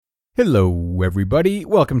Hello, everybody.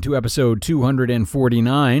 Welcome to episode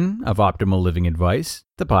 249 of Optimal Living Advice,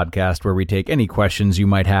 the podcast where we take any questions you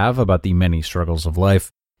might have about the many struggles of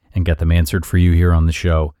life and get them answered for you here on the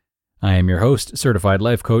show. I am your host, Certified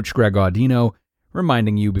Life Coach Greg Audino,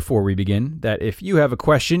 reminding you before we begin that if you have a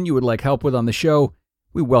question you would like help with on the show,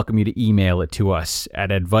 we welcome you to email it to us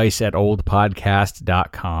at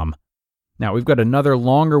advice@oldpodcast.com. Now, we've got another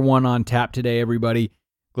longer one on tap today, everybody.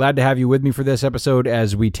 Glad to have you with me for this episode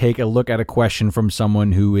as we take a look at a question from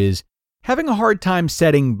someone who is having a hard time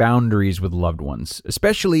setting boundaries with loved ones,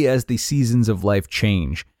 especially as the seasons of life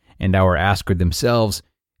change and our asker themselves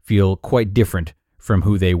feel quite different from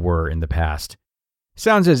who they were in the past.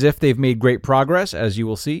 Sounds as if they've made great progress, as you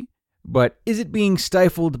will see, but is it being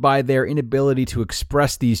stifled by their inability to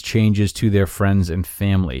express these changes to their friends and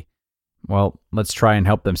family? Well, let's try and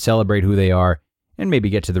help them celebrate who they are and maybe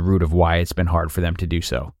get to the root of why it's been hard for them to do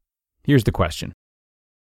so. Here's the question.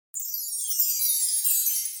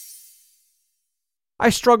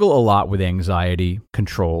 I struggle a lot with anxiety,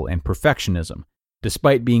 control, and perfectionism,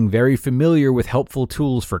 despite being very familiar with helpful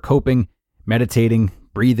tools for coping, meditating,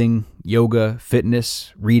 breathing, yoga,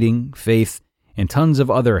 fitness, reading, faith, and tons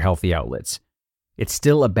of other healthy outlets. It's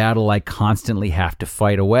still a battle I constantly have to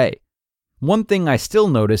fight away. One thing I still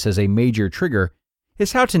notice as a major trigger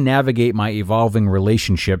is how to navigate my evolving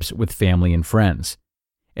relationships with family and friends.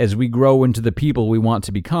 As we grow into the people we want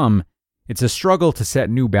to become, it's a struggle to set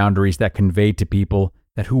new boundaries that convey to people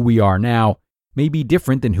that who we are now may be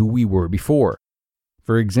different than who we were before.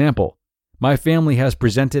 For example, my family has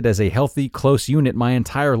presented as a healthy, close unit my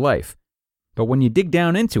entire life. But when you dig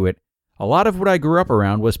down into it, a lot of what I grew up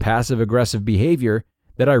around was passive-aggressive behavior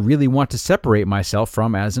that I really want to separate myself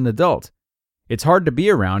from as an adult. It's hard to be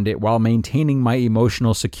around it while maintaining my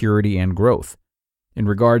emotional security and growth. In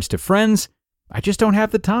regards to friends, I just don't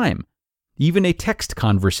have the time. Even a text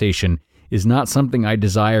conversation is not something I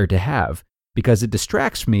desire to have because it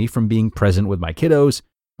distracts me from being present with my kiddos,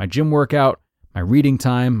 my gym workout, my reading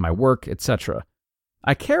time, my work, etc.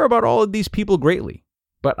 I care about all of these people greatly,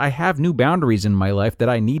 but I have new boundaries in my life that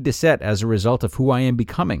I need to set as a result of who I am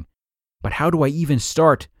becoming. But how do I even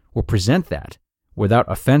start or present that without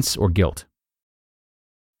offense or guilt?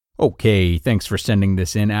 Okay, thanks for sending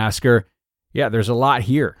this in, Asker. Yeah, there's a lot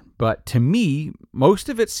here, but to me, most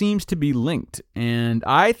of it seems to be linked, and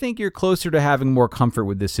I think you're closer to having more comfort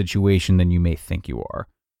with this situation than you may think you are.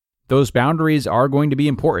 Those boundaries are going to be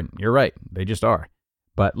important. You're right, they just are.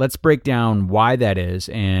 But let's break down why that is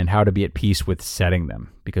and how to be at peace with setting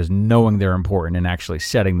them, because knowing they're important and actually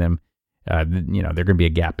setting them, there's going to be a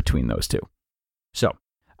gap between those two. So,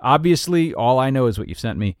 obviously, all I know is what you've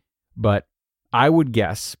sent me, but I would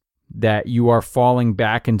guess that you are falling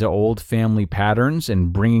back into old family patterns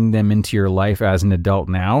and bringing them into your life as an adult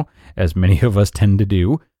now, as many of us tend to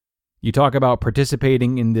do. You talk about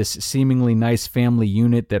participating in this seemingly nice family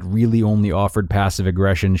unit that really only offered passive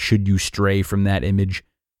aggression should you stray from that image.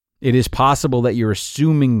 It is possible that you're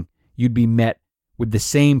assuming you'd be met with the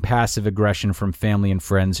same passive aggression from family and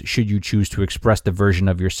friends should you choose to express the version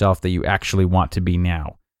of yourself that you actually want to be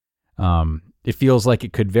now. It feels like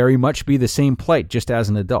it could very much be the same plight just as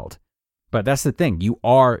an adult. But that's the thing, you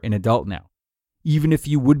are an adult now. Even if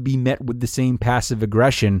you would be met with the same passive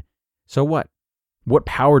aggression, so what? What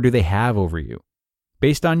power do they have over you?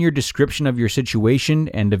 Based on your description of your situation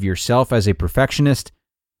and of yourself as a perfectionist,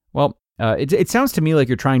 well, it sounds to me like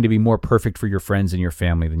you're trying to be more perfect for your friends and your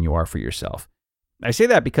family than you are for yourself. I say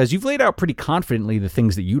that because you've laid out pretty confidently the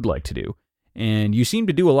things that you'd like to do, and you seem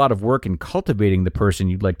to do a lot of work in cultivating the person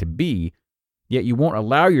you'd like to be, yet you won't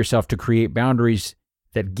allow yourself to create boundaries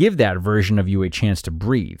that give that version of you a chance to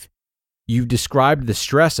breathe. You've described the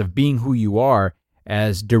stress of being who you are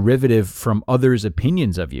as derivative from others'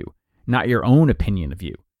 opinions of you, not your own opinion of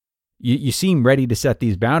you. You seem ready to set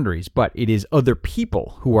these boundaries, but it is other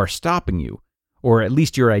people who are stopping you, or at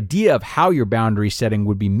least your idea of how your boundary setting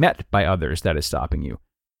would be met by others that is stopping you.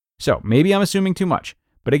 So maybe I'm assuming too much,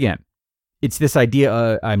 but again, it's this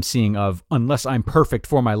idea I'm seeing of, unless I'm perfect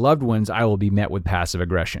for my loved ones, I will be met with passive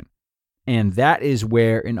aggression. And that is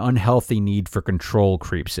where an unhealthy need for control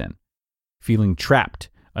creeps in. Feeling trapped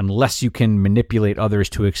unless you can manipulate others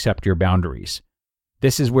to accept your boundaries.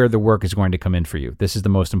 This is where the work is going to come in for you. This is the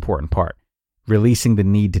most important part. Releasing the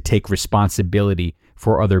need to take responsibility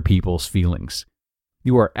for other people's feelings.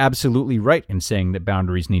 You are absolutely right in saying that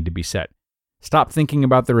boundaries need to be set. Stop thinking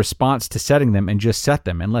about the response to setting them and just set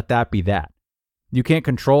them and let that be that. You can't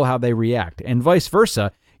control how they react, and vice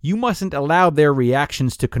versa, you mustn't allow their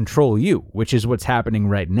reactions to control you, which is what's happening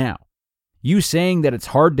right now. You saying that it's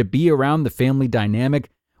hard to be around the family dynamic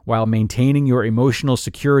while maintaining your emotional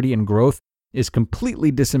security and growth is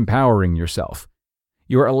completely disempowering yourself.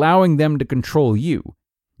 You're allowing them to control you,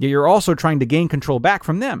 yet you're also trying to gain control back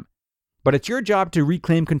from them. But it's your job to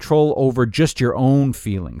reclaim control over just your own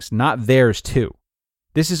feelings, not theirs too.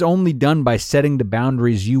 This is only done by setting the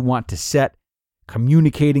boundaries you want to set,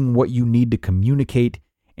 communicating what you need to communicate,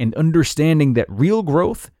 and understanding that real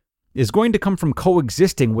growth is going to come from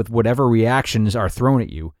coexisting with whatever reactions are thrown at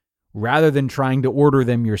you, rather than trying to order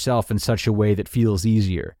them yourself in such a way that feels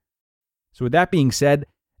easier. So with that being said,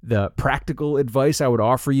 the practical advice I would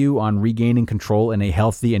offer you on regaining control in a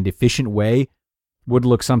healthy and efficient way would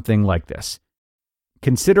look something like this.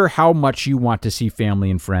 Consider how much you want to see family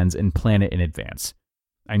and friends and plan it in advance.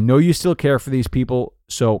 I know you still care for these people,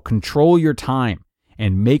 so control your time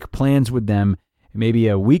and make plans with them maybe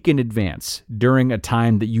a week in advance during a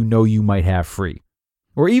time that you know you might have free.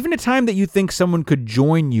 Or even a time that you think someone could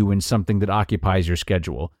join you in something that occupies your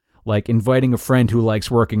schedule, like inviting a friend who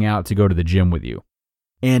likes working out to go to the gym with you.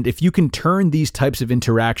 And if you can turn these types of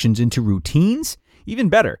interactions into routines, even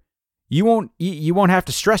better. You won't have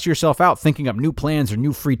to stress yourself out thinking up new plans or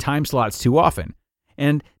new free time slots too often.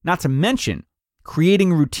 And not to mention,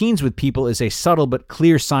 creating routines with people is a subtle but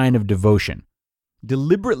clear sign of devotion.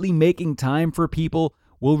 Deliberately making time for people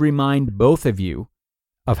will remind both of you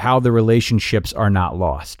of how the relationships are not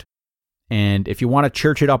lost. And if you want to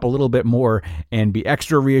church it up a little bit more and be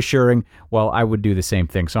extra reassuring, well, I would do the same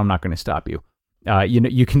thing, so I'm not going to stop you.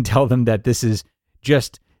 You can tell them that this is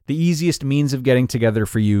just the easiest means of getting together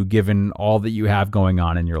for you given all that you have going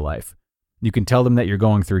on in your life. You can tell them that you're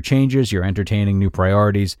going through changes, you're entertaining new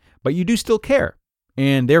priorities, but you do still care,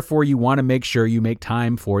 and therefore you want to make sure you make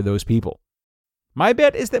time for those people. My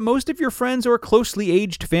bet is that most of your friends or closely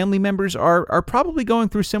aged family members are probably going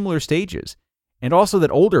through similar stages, and also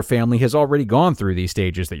that older family has already gone through these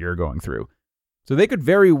stages that you're going through. So they could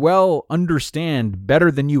very well understand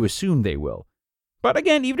better than you assume they will. But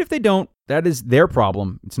again, even if they don't, that is their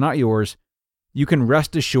problem. It's not yours. You can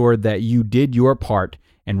rest assured that you did your part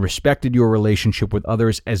and respected your relationship with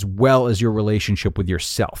others as well as your relationship with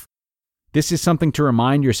yourself. This is something to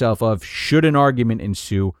remind yourself of should an argument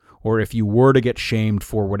ensue, or if you were to get shamed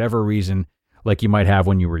for whatever reason, like you might have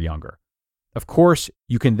when you were younger. Of course,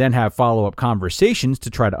 you can then have follow-up conversations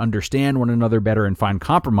to try to understand one another better and find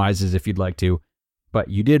compromises if you'd like to, but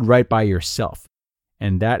you did right by yourself.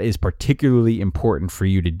 And that is particularly important for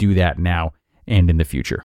you to do that now and in the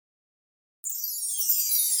future.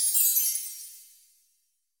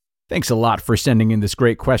 Thanks a lot for sending in this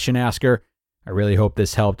great question, Asker. I really hope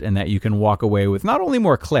this helped and that you can walk away with not only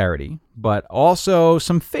more clarity, but also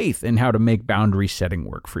some faith in how to make boundary setting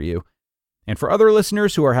work for you. And for other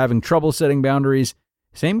listeners who are having trouble setting boundaries,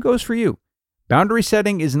 same goes for you. Boundary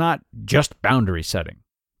setting is not just boundary setting.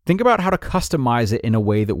 Think about how to customize it in a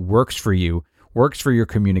way that works for you, works for your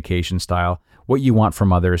communication style, what you want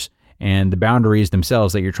from others, and the boundaries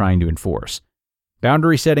themselves that you're trying to enforce.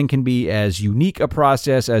 Boundary setting can be as unique a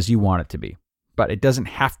process as you want it to be, but it doesn't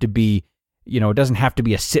have to be,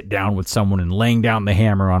 a sit down with someone and laying down the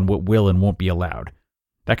hammer on what will and won't be allowed.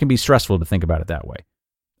 That can be stressful to think about it that way.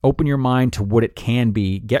 Open your mind to what it can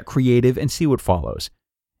be, get creative, and see what follows.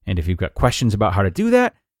 And if you've got questions about how to do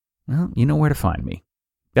that, well, you know where to find me.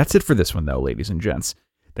 That's it for this one, though, ladies and gents.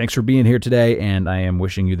 Thanks for being here today, and I am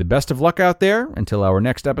wishing you the best of luck out there until our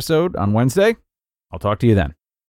next episode on Wednesday. I'll talk to you then.